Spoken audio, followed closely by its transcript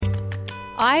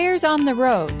Eyres on the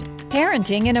Road,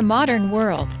 Parenting in a Modern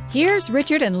World. Here's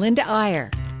Richard and Linda Eyre.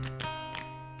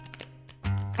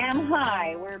 And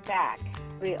hi, we're back.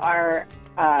 We are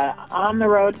on the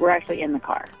road. We're actually in the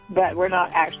car, but we're not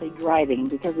actually driving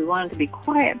because we wanted to be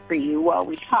quiet for you while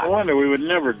we talk. I wonder, we would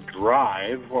never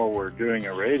drive while we're doing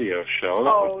a radio show.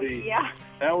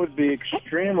 That would be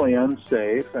extremely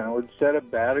unsafe, and it would set a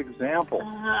bad example.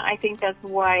 I think that's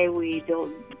why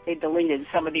they deleted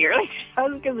some of the early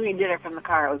shows, because we did it from the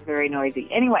car. It was very noisy.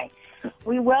 Anyway,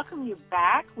 we welcome you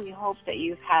back. We hope that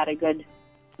you've had a good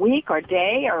week or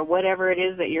day or whatever it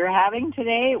is that you're having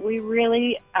today. We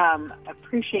really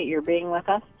appreciate your being with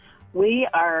us. We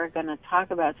are going to talk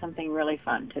about something really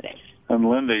fun today. And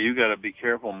Linda, you got to be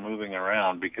careful moving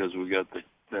around because we got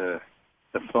the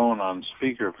phone on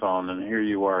speakerphone, and here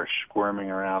you are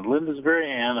squirming around. Linda's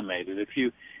very animated. If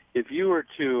you were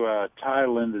to tie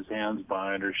Linda's hands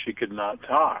behind her, she could not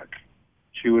talk.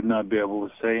 She would not be able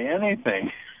to say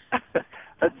anything.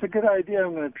 That's a good idea.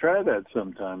 I'm going to try that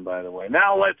sometime, by the way.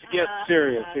 Now let's get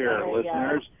serious here,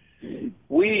 listeners.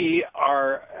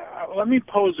 Let me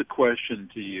pose a question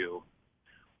to you.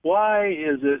 Why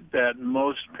is it that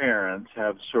most parents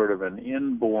have sort of an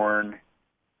inborn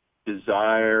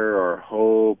desire or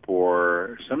hope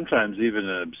or sometimes even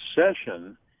an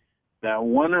obsession that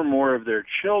one or more of their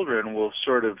children will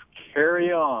sort of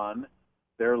carry on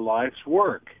their life's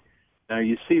work? Now,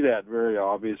 you see that very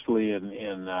obviously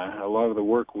in a lot of the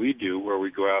work we do, where we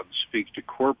go out and speak to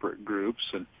corporate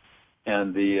groups,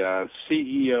 and the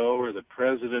CEO or the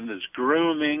president is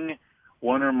grooming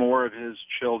one or more of his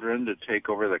children to take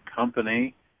over the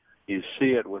company. You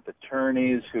see it with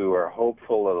attorneys who are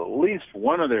hopeful that at least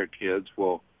one of their kids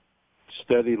will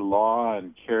study law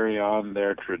and carry on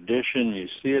their tradition. You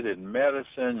see it in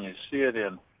medicine. You see it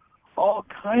in all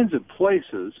kinds of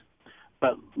places.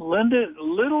 But, Linda,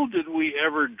 little did we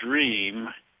ever dream.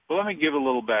 Well, let me give a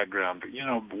little background. You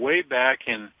know, way back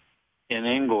in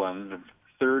England,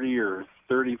 30 or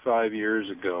 35 years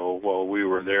ago, while we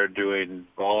were there doing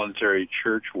voluntary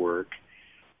church work,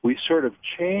 we sort of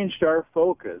changed our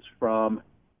focus from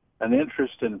an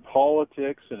interest in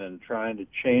politics and in trying to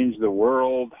change the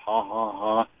world,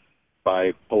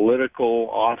 by political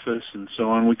office and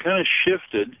so on. We kind of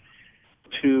shifted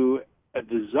to a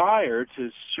desire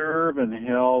to serve and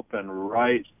help and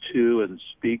write to and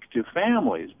speak to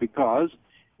families, because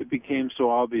it became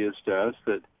so obvious to us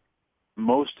that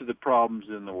most of the problems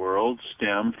in the world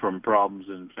stem from problems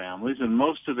in families, and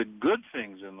most of the good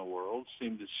things in the world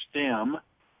seem to stem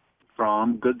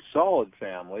from good, solid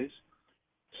families.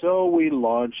 So we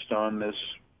launched on this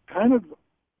kind of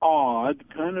odd,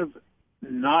 kind of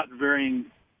not very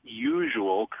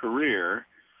usual career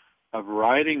of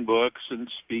writing books and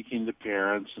speaking to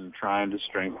parents and trying to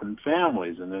strengthen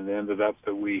families. And it ended up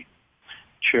that we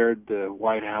chaired the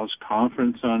White House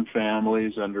Conference on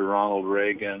Families under Ronald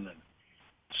Reagan and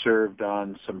served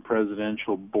on some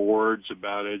presidential boards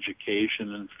about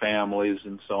education and families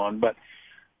and so on. But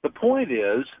the point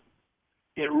is,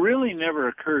 it really never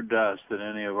occurred to us that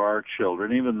any of our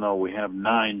children, even though we have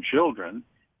 9 children,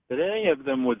 that any of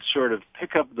them would sort of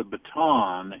pick up the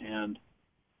baton and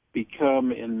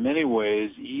become, in many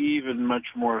ways, even much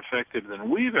more effective than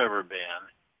we've ever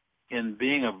been in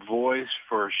being a voice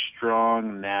for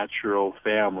strong, natural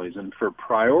families and for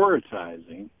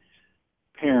prioritizing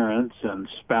parents and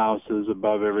spouses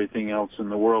above everything else in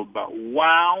the world. But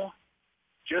wow,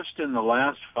 just in the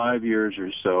last 5 years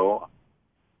or so,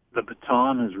 the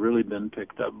baton has really been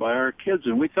picked up by our kids,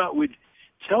 and we thought we'd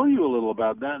tell you a little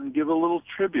about that and give a little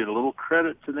tribute, a little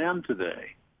credit to them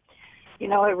today. You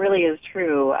know, it really is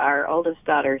true. Our oldest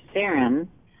daughter, Saren,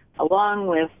 along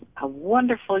with a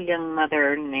wonderful young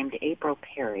mother named April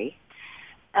Perry,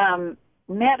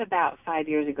 met about 5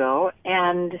 years ago,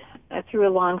 and through a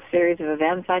long series of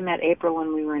events. I met April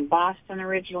when we were in Boston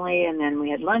originally, and then we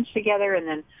had lunch together, and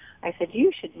then I said,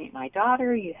 you should meet my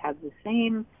daughter. You have the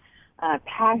same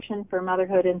passion for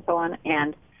motherhood and so on.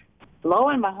 And lo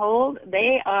and behold,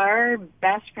 they are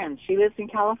best friends. She lives in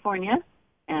California,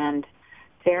 and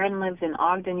Saren lives in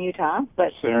Ogden, Utah.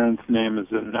 But Saren's name is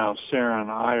now Saren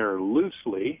Eyre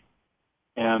loosely.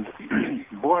 And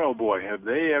boy, oh boy, have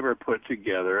they ever put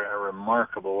together a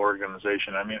remarkable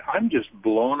organization. I mean, I'm just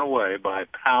blown away by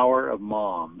Power of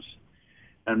Moms.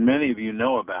 And many of you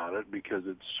know about it because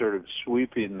it's sort of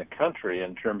sweeping the country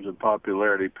in terms of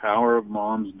popularity,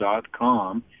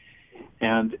 powerofmoms.com.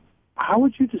 And how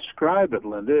would you describe it,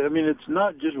 Linda? I mean, it's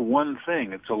not just one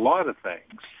thing. It's a lot of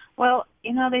things. Well,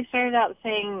 you know, they started out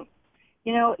saying,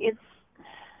 you know, it's,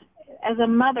 as a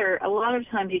mother, a lot of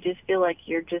times you just feel like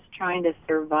you're just trying to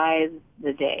survive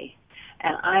the day.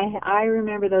 And I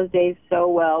remember those days so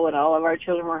well when all of our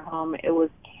children were home. It was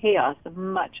chaos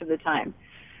much of the time.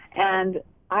 And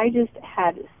I just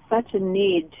had such a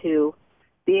need to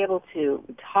be able to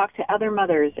talk to other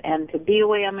mothers and to be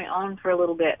away on my own for a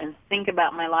little bit and think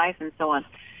about my life and so on.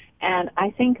 And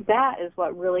I think that is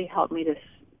what really helped me to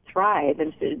thrive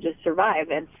and to just survive.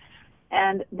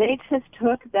 And they just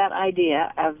took that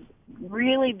idea of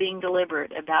really being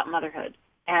deliberate about motherhood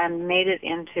and made it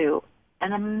into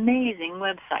an amazing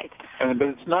website. But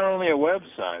it's not only a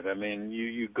website. I mean,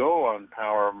 you go on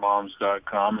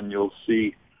powerofmoms.com and you'll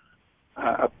see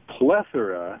a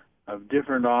plethora of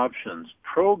different options,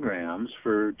 programs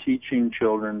for teaching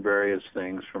children various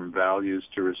things from values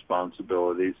to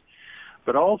responsibilities,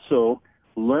 but also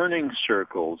learning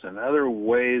circles and other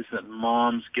ways that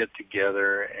moms get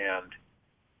together and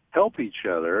help each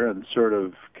other and sort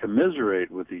of commiserate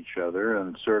with each other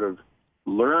and sort of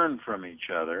learn from each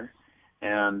other.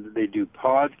 And they do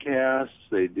podcasts,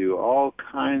 they do all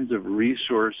kinds of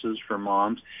resources for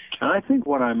moms. And I think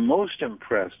what I'm most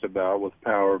impressed about with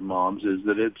Power of Moms is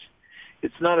that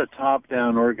it's not a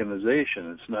top-down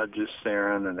organization. It's not just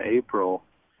Saren and April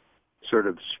sort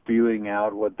of spewing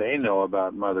out what they know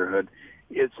about motherhood.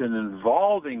 It's an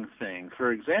involving thing.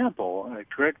 For example,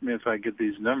 correct me if I get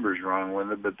these numbers wrong,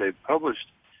 Linda, but they've published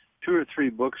 2 or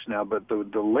 3 books now, but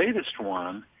the latest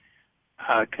one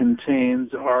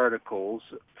contains articles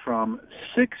from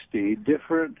 60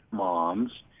 different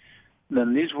moms.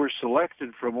 Then these were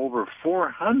selected from over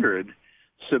 400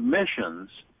 submissions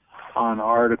on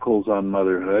articles on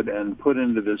motherhood and put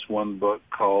into this one book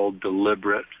called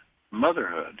Deliberate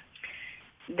Motherhood.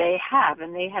 They have,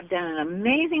 and they have done an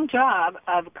amazing job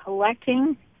of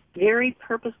collecting very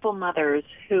purposeful mothers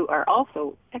who are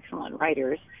also excellent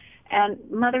writers and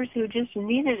mothers who just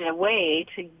needed a way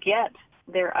to get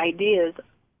their ideas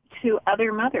to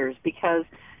other mothers, because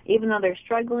even though they're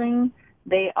struggling,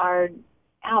 they are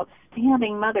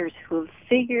outstanding mothers who have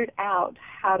figured out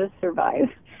how to survive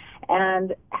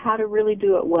and how to really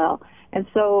do it well. And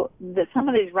so some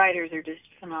of these writers are just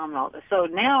phenomenal. So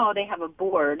now they have a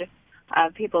board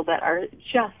of people that are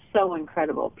just so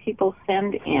incredible. People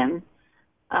send in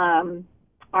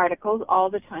articles all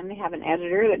the time. They have an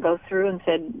editor that goes through and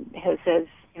says,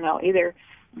 either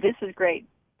this is great,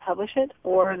 publish it,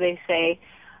 or they say,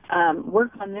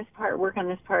 work on this part,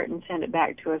 and send it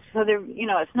back to us. So they're,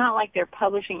 it's not like they're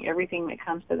publishing everything that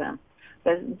comes to them.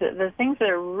 The things that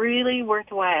are really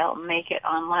worthwhile make it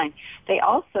online. They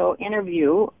also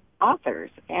interview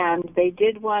authors, and they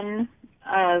did one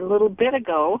a little bit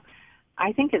ago.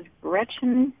 I think it's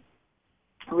Gretchen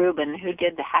Rubin who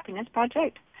did the Happiness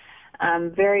Project.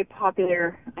 Very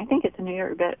popular. I think it's a New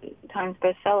York Times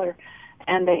bestseller.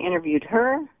 And they interviewed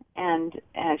her, and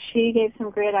she gave some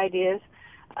great ideas.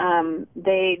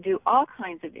 They do all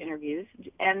kinds of interviews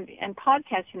and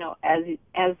podcasts.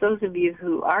 As those of you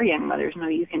who are young mothers know,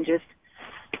 you can just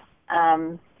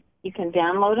you can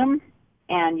download them,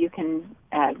 and you can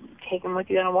take them with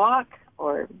you on a walk,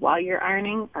 or while you're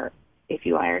ironing, or if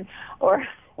you iron, or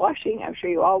washing. I'm sure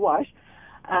you all wash.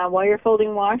 While you're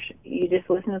folding wash, you just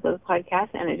listen to those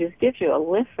podcasts, and it just gives you a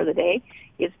lift for the day.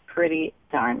 It's pretty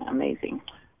darn amazing.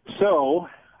 So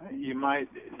you might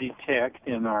detect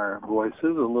in our voices a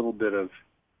little bit of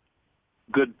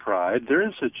good pride. There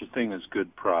is such a thing as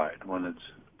good pride when it's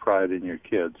pride in your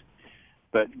kids.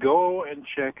 But go and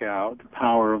check out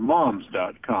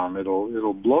powerofmoms.com.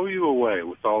 It'll blow you away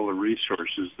with all the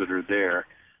resources that are there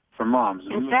for moms.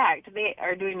 In fact, they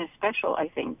are doing a special, I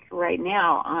think, right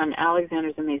now on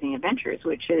Alexander's Amazing Adventures,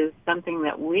 which is something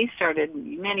that we started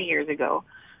many years ago,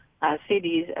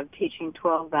 CDs of teaching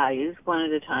 12 values, one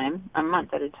at a time, a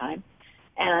month at a time.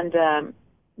 And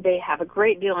they have a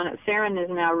great deal on it. Saren has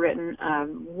now written a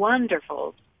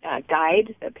wonderful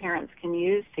guide that parents can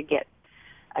use to get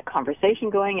a conversation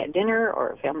going at dinner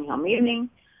or a family home evening.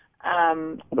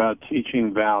 About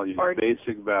teaching values, or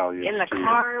basic values. In the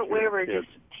car, wherever, just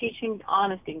teaching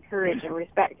honesty, courage, and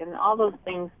respect, and all those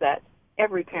things that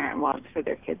every parent wants for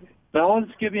their kids. Now,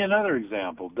 let's give you another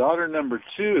example. Daughter number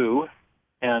 2,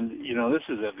 and, this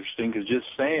is interesting because just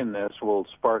saying this will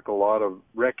spark a lot of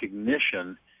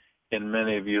recognition in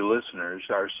many of you listeners.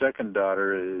 Our second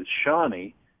daughter is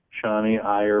Shawnee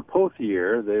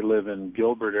Iyer-Pothier. They live in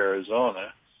Gilbert,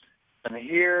 Arizona. And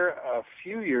here, a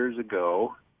few years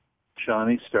ago,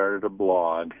 Shawnee started a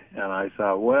blog, and I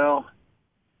thought, well,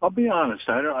 I'll be honest,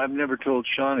 I've never told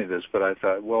Shawnee this, but I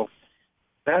thought, well,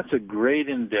 that's a great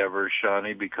endeavor,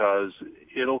 Shawnee, because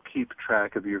it'll keep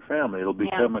track of your family. It'll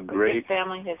become a great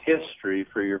family history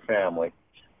for your family.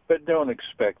 but don't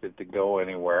expect it to go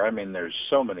anywhere. I mean, there's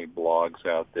so many blogs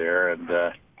out there, and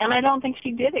I don't think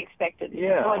she did expect it to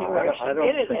go anywhere. She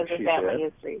did it as a family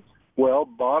history. Well,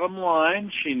 bottom line,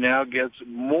 she now gets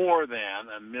more than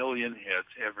 1 million hits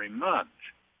every month.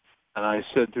 And I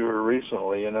said to her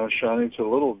recently, Shani, it's a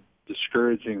little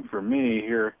discouraging for me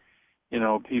here.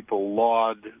 People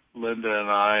laud Linda and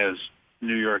I as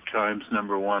New York Times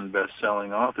 #1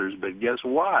 best-selling authors, but guess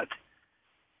what?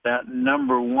 That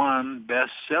 #1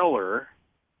 bestseller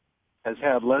has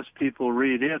had less people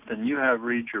read it than you have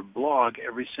read your blog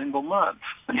every single month.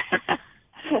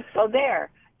 So there,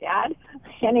 Dad.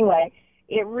 Anyway,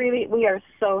 we are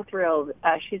so thrilled.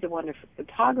 She's a wonderful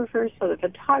photographer, so the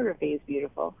photography is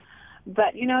beautiful.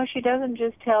 But, she doesn't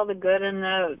just tell the good and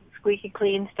the squeaky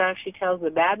clean stuff. She tells the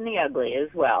bad and the ugly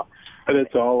as well. But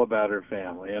it's all about her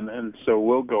family. And so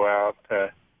we'll go out,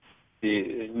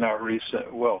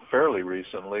 fairly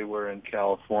recently, we're in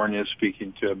California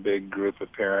speaking to a big group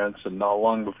of parents. And not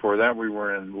long before that, we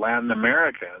were in Latin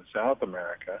America and South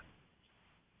America.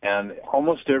 And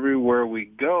almost everywhere we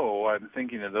go, I'm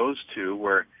thinking of those two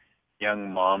where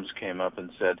young moms came up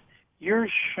and said, "You're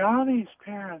Shani's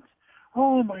parents.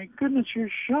 Oh, my goodness,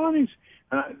 you're Shani's."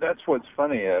 That's what's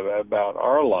funny about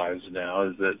our lives now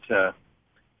is that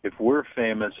if we're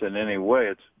famous in any way,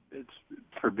 it's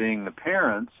for being the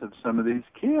parents of some of these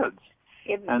kids.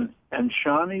 And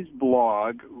Shani's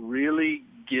blog really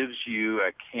gives you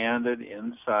a candid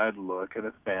inside look at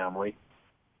a family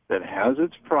that has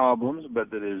its problems,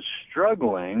 but that is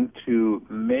struggling to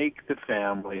make the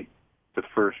family the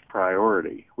first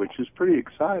priority, which is pretty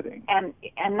exciting. And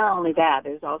not only that,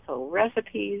 there's also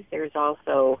recipes. There's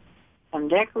also some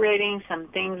decorating, some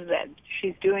things that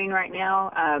she's doing right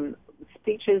now,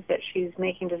 speeches that she's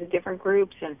making to the different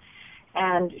groups,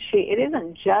 and it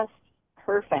isn't just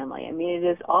her family. I mean, it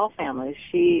is all families.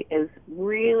 She is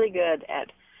really good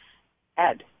at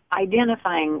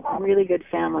identifying really good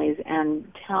families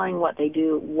and telling what they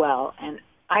do well. And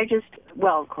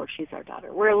of course, she's our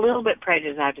daughter. We're a little bit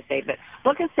prejudiced, I have to say, but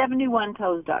look at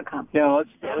 71toes.com. Yeah, let's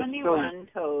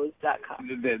 71toes.com.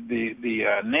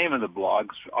 The name of the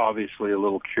blog's obviously a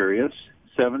little curious.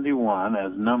 71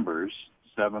 as numbers,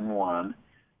 71,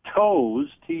 toes,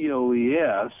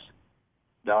 TOES.com.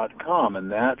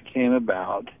 And that came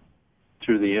about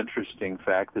through the interesting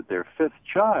fact that their fifth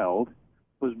child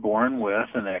was born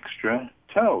with an extra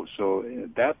toe. So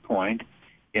at that point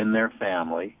in their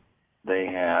family, they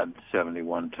had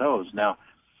 71 toes. Now,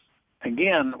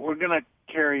 again, we're going to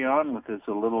carry on with this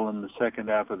a little in the second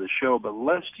half of the show, but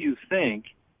lest you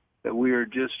think that we are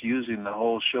just using the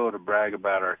whole show to brag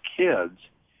about our kids,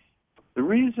 the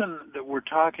reason that we're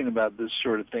talking about this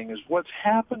sort of thing is what's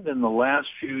happened in the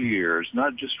last few years,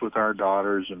 not just with our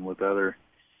daughters and with other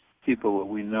people that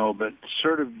we know, but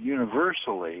sort of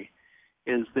universally,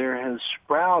 is there has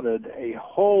sprouted a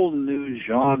whole new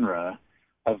genre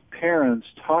of parents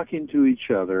talking to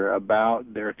each other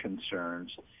about their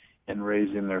concerns in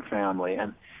raising their family.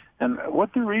 And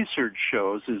what the research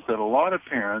shows is that a lot of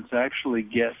parents actually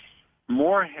get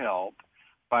more help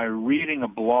by reading a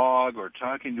blog or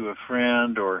talking to a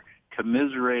friend or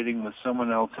commiserating with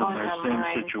someone else in their same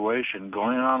situation,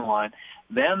 going online,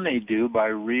 than they do by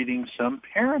reading some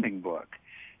parenting book.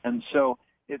 And so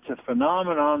it's a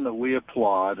phenomenon that we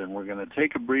applaud, and we're going to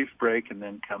take a brief break and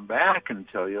then come back and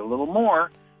tell you a little more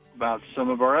about some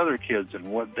of our other kids and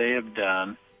what they have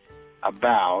done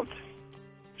about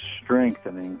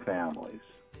strengthening families.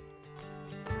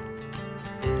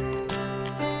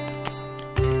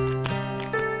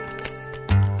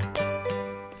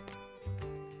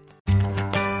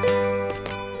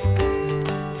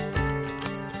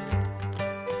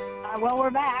 Well,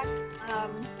 we're back.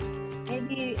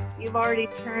 Maybe you've already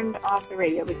turned off the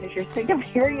radio because you're sick of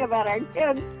hearing about our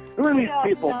kids. Who are these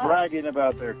people bragging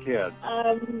about their kids?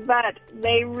 But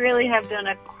they really have done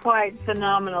a quite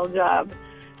phenomenal job.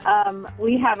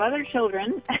 We have other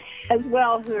children as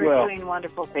well who are doing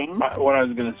wonderful things. What I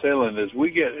was going to say, Linda, is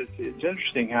it's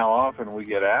interesting how often we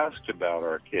get asked about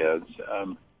our kids.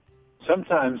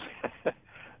 Sometimes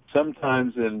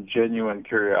in genuine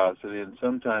curiosity, and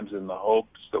sometimes in the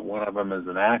hopes that one of them is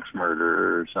an axe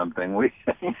murderer or something.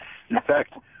 In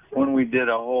fact, when we did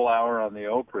a whole hour on the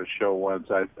Oprah show once,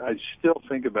 I still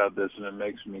think about this and it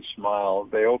makes me smile.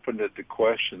 They opened it to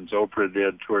questions, Oprah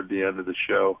did, toward the end of the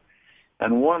show.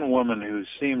 And one woman who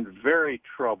seemed very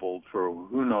troubled for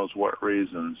who knows what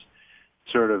reasons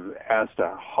sort of asked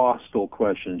a hostile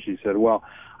question. She said, "Well,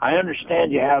 I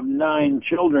understand you have 9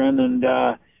 children and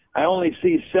I only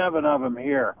see 7 of them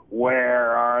here.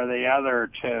 Where are the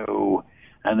other 2?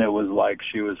 And it was like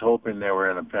she was hoping they were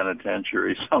in a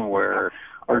penitentiary somewhere.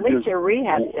 Or at least a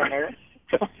rehab center.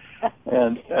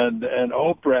 and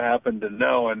Oprah happened to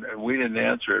know, and we didn't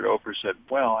answer it. Oprah said,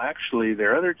 well, actually,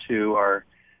 their other two are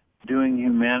doing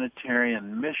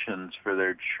humanitarian missions for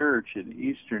their church in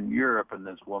Eastern Europe, and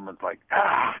this woman's like,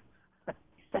 ah!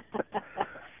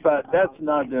 But that's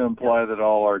not to imply that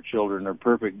all our children are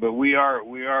perfect, but we are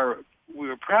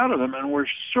proud of them, and we're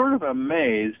sort of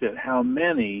amazed at how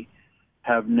many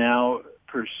have now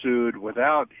pursued,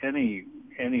 without any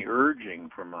urging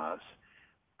from us,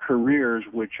 careers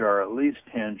which are at least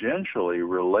tangentially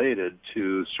related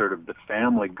to sort of the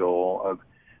family goal of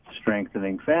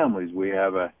strengthening families. We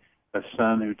have a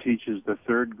son who teaches the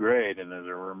third grade and is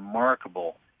a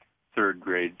remarkable third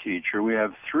grade teacher. We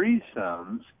have three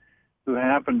sons who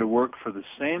happen to work for the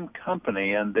same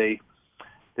company, and they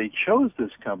chose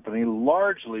this company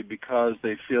largely because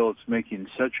they feel it's making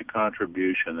such a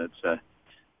contribution.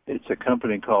 It's a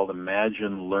company called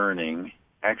Imagine Learning,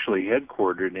 actually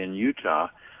headquartered in Utah,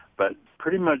 but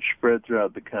pretty much spread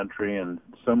throughout the country and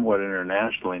somewhat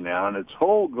internationally now. And its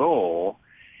whole goal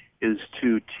is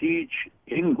to teach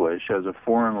English as a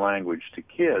foreign language to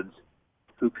kids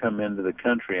who come into the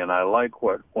country. And I like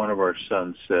what one of our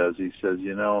sons says. He says,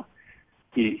 you know,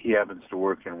 he happens to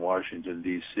work in Washington,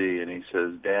 D.C., and he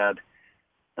says, Dad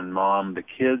and Mom, the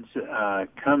kids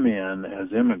come in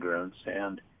as immigrants,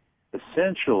 and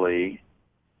essentially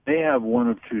they have one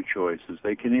of two choices.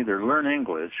 They can either learn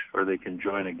English or they can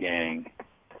join a gang.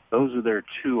 Those are their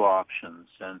two options.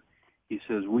 And he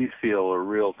says, we feel a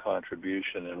real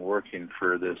contribution in working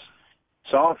for this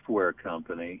software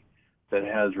company that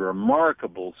has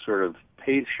remarkable sort of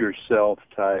pace-yourself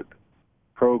type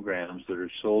programs that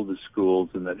are sold to schools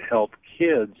and that help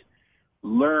kids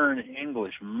learn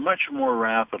English much more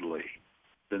rapidly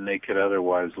than they could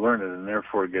otherwise learn it, and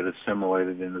therefore get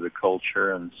assimilated into the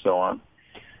culture and so on.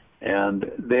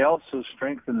 And they also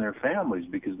strengthen their families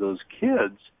because those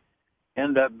kids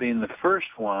end up being the first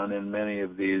one in many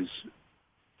of these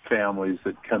families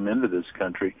that come into this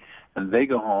country, and they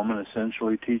go home and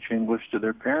essentially teach English to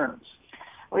their parents.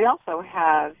 We also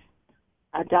have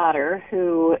a daughter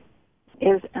who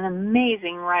is an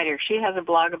amazing writer. She has a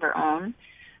blog of her own,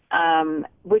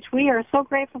 which we are so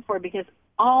grateful for because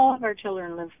all of our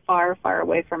children live far, far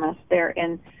away from us. They're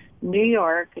in New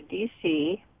York,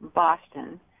 D.C.,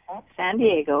 Boston, San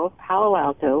Diego, Palo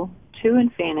Alto, 2 in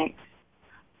Phoenix,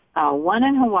 1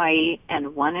 in Hawaii,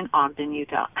 and 1 in Ogden,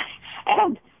 Utah.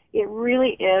 And it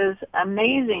really is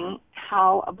amazing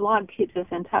how a blog keeps us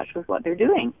in touch with what they're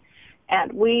doing.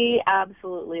 And we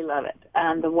absolutely love it.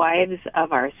 The wives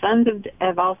of our sons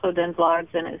have also done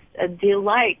blogs, and it's a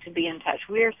delight to be in touch.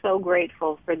 We are so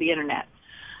grateful for the Internet.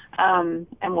 And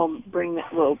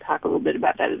we'll talk a little bit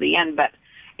about that at the end. But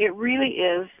it really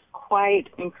is quite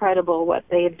incredible what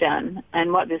they've done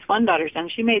and what this one daughter's done.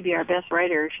 She may be our best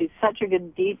writer. She's such a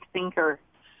good, deep thinker,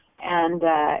 and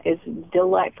it's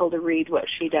delightful to read what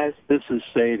she does. This is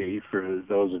Sadie, for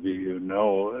those of you who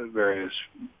know various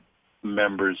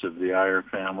members of the Iyer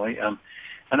family.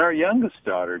 And our youngest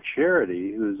daughter,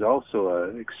 Charity, who's also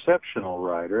an exceptional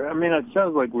writer. I mean, it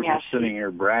sounds like we're just sitting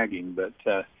here bragging, but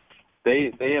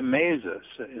they amaze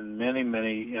us in many,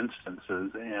 many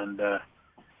instances. And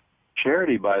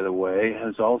Charity, by the way,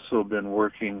 has also been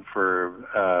working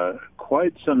for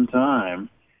quite some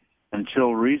time,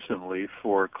 until recently,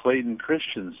 for Clayton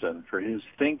Christensen, for his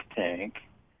think tank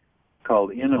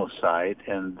called InnoSight,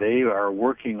 and they are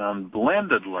working on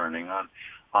blended learning,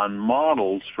 on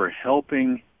models for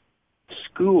helping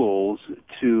schools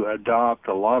to adopt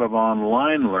a lot of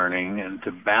online learning and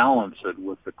to balance it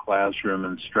with the classroom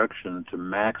instruction to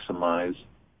maximize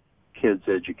kids'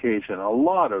 education. A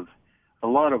lot of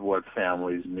what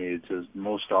families need, as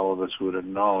most all of us would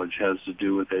acknowledge, has to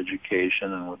do with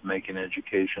education and with making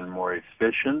education more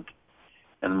efficient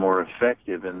and more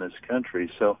effective in this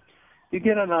country. So you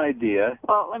get an idea.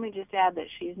 Well, let me just add that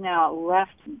she's now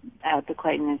left at the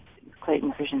Clayton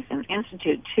Christensen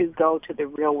Institute to go to the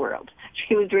real world.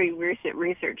 She was doing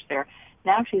research there.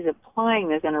 Now she's applying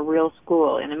this in a real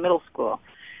school, in a middle school,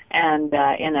 and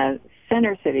in a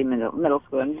center city middle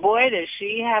school. And boy, does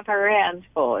she have her hands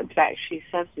full. In fact, she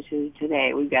substituted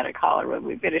today. We've got to call her when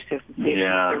we finish this and see if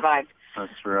she survived.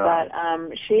 That's right.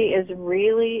 But she is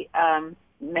really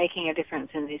making a difference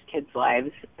in these kids'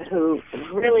 lives who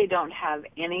really don't have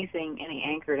any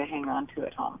anchor to hang on to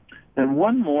at home. And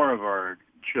one more of our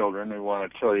children we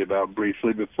want to tell you about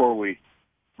briefly before we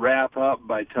wrap up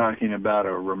by talking about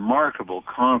a remarkable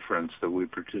conference that we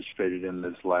participated in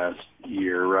this last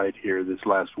year, this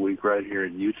last week, right here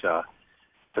in Utah.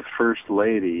 The First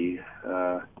Lady,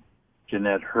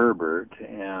 Jeanette Herbert,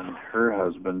 and her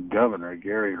husband, Governor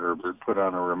Gary Herbert, put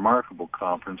on a remarkable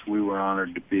conference. We were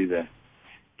honored to be the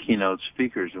keynote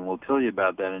speakers, and we'll tell you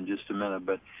about that in just a minute.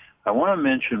 But I want to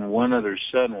mention one other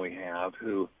son we have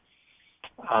who,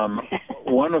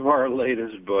 one of our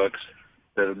latest books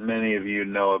that many of you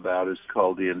know about is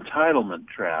called The Entitlement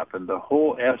Trap, and the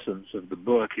whole essence of the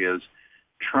book is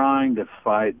trying to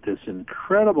fight this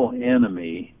incredible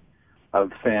enemy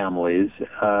of families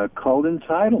called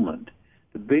entitlement.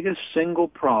 The biggest single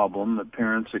problem that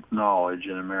parents acknowledge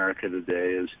in America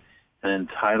today is an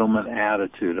entitlement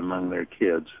attitude among their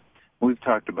kids. We've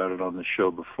talked about it on the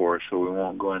show before, so we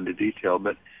won't go into detail,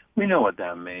 but we know what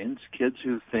that means. Kids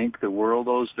who think the world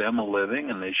owes them a living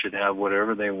and they should have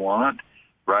whatever they want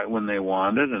right when they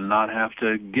want it and not have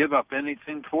to give up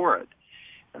anything for it.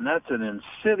 And that's an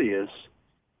insidious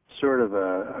sort of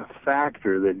a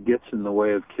factor that gets in the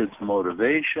way of kids'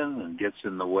 motivation and gets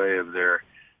in the way of their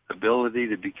ability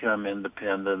to become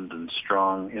independent and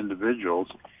strong individuals.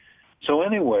 So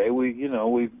anyway,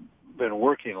 we've been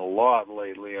working a lot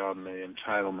lately on the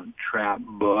Entitlement Trap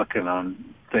book and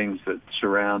on things that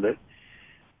surround it.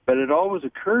 But it always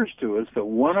occurs to us that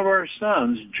one of our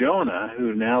sons, Jonah,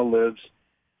 who now lives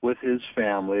with his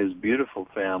family, his beautiful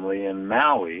family in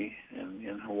Maui,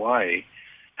 in Hawaii,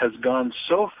 has gone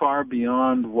so far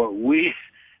beyond what we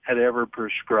had ever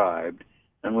prescribed.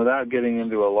 And without getting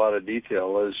into a lot of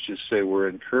detail, let's just say we're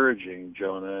encouraging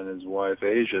Jonah and his wife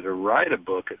Asia to write a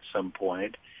book at some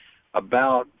point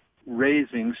about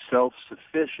raising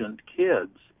self-sufficient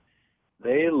kids.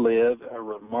 They live a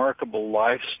remarkable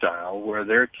lifestyle where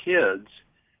their kids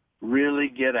really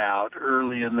get out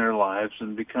early in their lives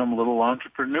and become little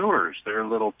entrepreneurs. Their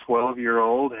little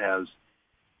 12-year-old has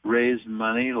raised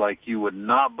money like you would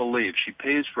not believe. She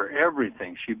pays for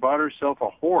everything. She bought herself a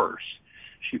horse.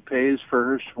 She pays for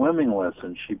her swimming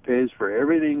lessons. She pays for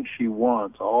everything she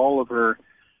wants, all of her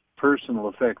personal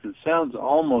effects. It sounds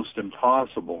almost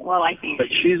impossible. Well, I think, but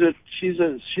she's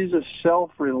a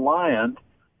self-reliant,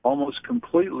 almost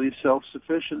completely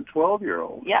self-sufficient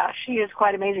 12-year-old. Yeah, she is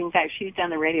quite amazing. In fact, she's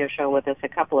done the radio show with us a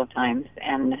couple of times,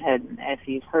 and if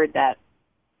you've heard that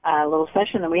little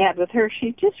session that we had with her,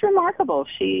 she's just remarkable.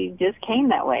 She just came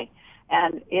that way,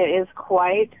 and it is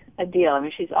quite a deal. I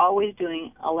mean, she's always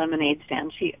doing a lemonade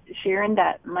stand. She earned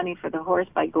that money for the horse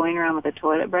by going around with a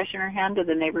toilet brush in her hand to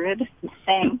the neighborhood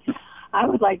saying, I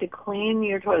would like to clean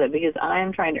your toilet because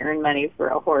I'm trying to earn money for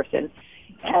a horse. And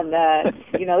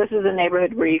this is a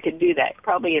neighborhood where you could do that.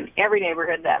 Probably in every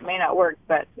neighborhood that may not work,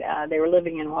 but they were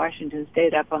living in Washington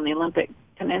State up on the Olympic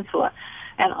Peninsula.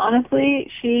 And honestly,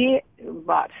 she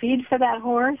bought feed for that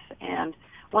horse, and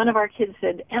one of our kids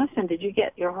said, Aniston, did you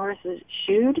get your horses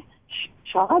shoed?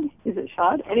 Shod? Is it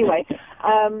shod? Anyway,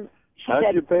 how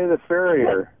did you pay the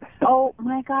farrier? Oh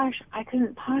my gosh, I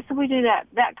couldn't possibly do that.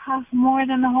 That costs more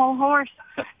than the whole horse,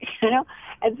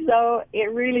 And so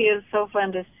it really is so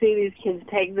fun to see these kids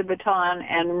take the baton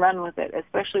and run with it,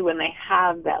 especially when they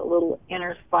have that little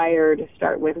inner fire to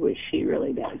start with, which she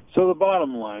really does. So the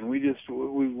bottom line, we get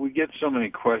so many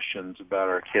questions about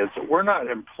our kids. We're not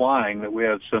implying that we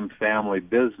have some family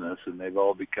business and they've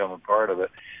all become a part of it.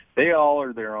 They all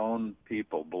are their own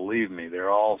people, believe me. They're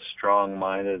all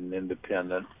strong-minded and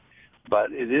independent.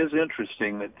 But it is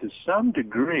interesting that to some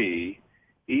degree,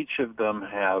 each of them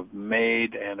have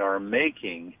made and are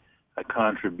making a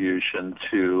contribution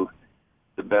to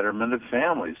the betterment of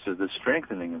families, to the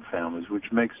strengthening of families,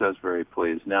 which makes us very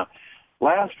pleased. Now,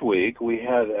 last week we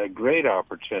had a great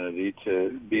opportunity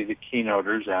to be the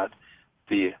keynoters at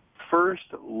the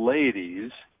First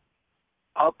Ladies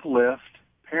Uplift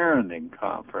Parenting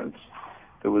Conference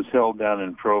that was held down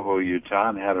in Provo, Utah,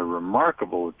 and had a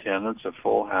remarkable attendance, a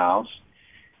full house.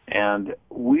 And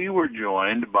we were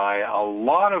joined by a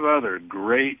lot of other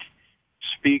great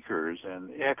speakers and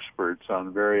experts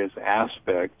on various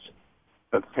aspects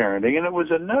of parenting. And it was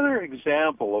another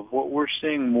example of what we're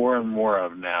seeing more and more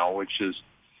of now, which is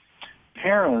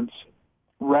parents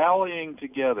rallying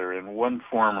together in one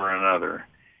form or another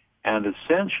and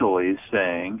essentially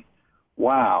saying,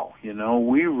 wow,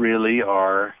 we really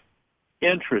are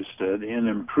interested in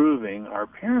improving our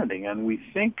parenting, and we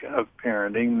think of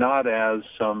parenting not as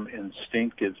some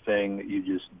instinctive thing that you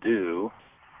just do,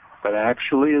 but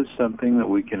actually as something that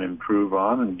we can improve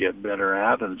on and get better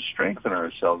at and strengthen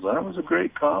ourselves. That was a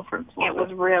great conference. It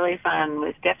was really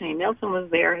fun. Stephanie Nielsen was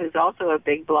there, who's also a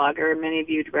big blogger, many of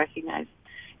you'd recognize.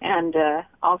 And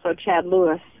also Chad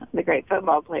Lewis, the great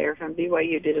football player from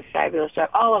BYU, did a fabulous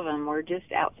job. All of them were just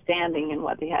outstanding in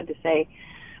what they had to say.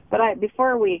 But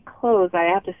before we close, I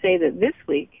have to say that this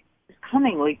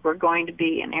coming week, we're going to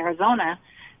be in Arizona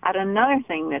at another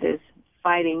thing that is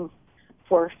fighting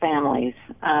for families.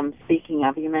 Speaking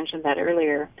of, you mentioned that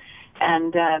earlier.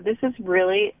 And this is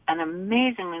really an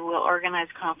amazingly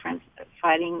well-organized conference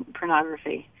fighting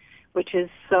pornography, which is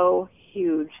so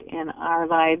huge in our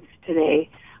lives today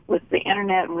with the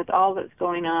Internet and with all that's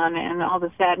going on and all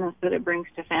the sadness that it brings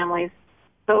to families.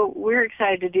 So we're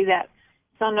excited to do that.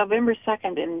 It's on November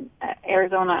 2nd in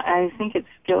Arizona. I think it's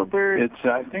Gilbert.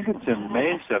 I think it's in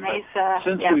Mesa. Mesa.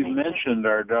 Since Yeah, we've Mesa. mentioned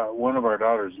one of our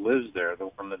daughters lives there, the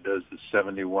one that does the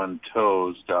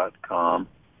 71toes.com.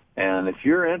 And if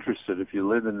you're interested, if you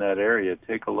live in that area,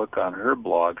 take a look on her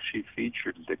blog. She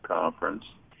featured the conference.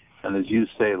 And as you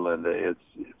say, Linda, it's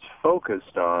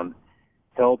focused on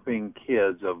helping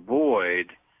kids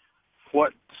avoid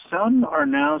what some are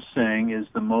now saying is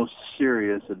the most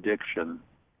serious addiction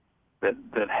that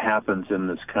happens in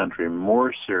this country,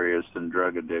 more serious than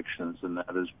drug addictions, and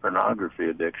that is pornography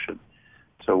addiction.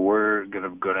 So we're going to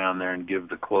go down there and give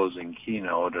the closing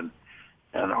keynote and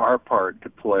our part to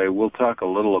play. We'll talk a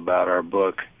little about our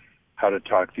book, How to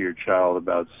Talk to Your Child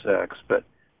About Sex, but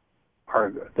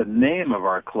the name of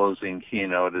our closing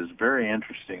keynote is very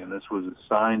interesting, and this was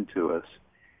assigned to us.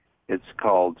 It's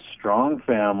called Strong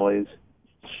Families,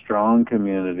 Strong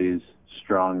Communities,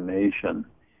 Strong Nation.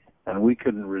 And we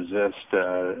couldn't resist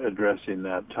addressing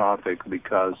that topic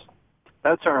because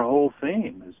that's our whole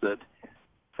theme, is that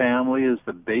family is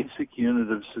the basic unit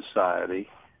of society.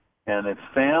 And if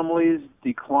families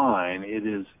decline, it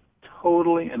is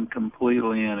totally and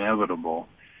completely inevitable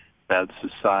that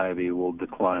society will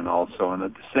decline also. And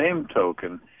at the same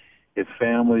token, if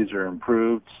families are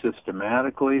improved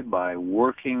systematically by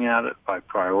working at it, by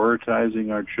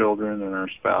prioritizing our children and our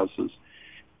spouses,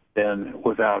 then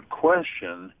without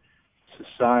question,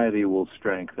 society will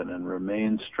strengthen and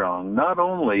remain strong, not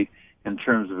only in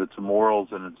terms of its morals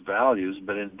and its values,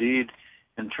 but indeed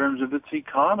in terms of its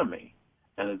economy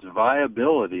and its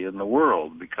viability in the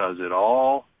world, because it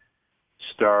all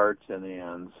starts and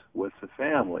ends with the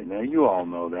family. Now, you all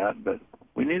know that, but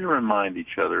we need to remind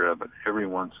each other of it every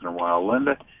once in a while.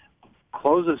 Linda,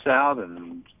 close us out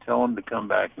and tell them to come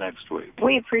back next week.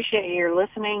 We appreciate your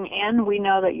listening, and we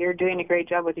know that you're doing a great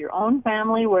job with your own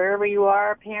family, wherever you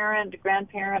are, parent,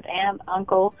 grandparent, aunt,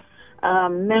 uncle,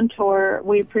 mentor.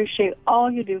 We appreciate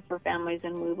all you do for families,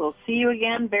 and we will see you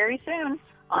again very soon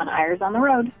on Eyres on the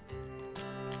Road.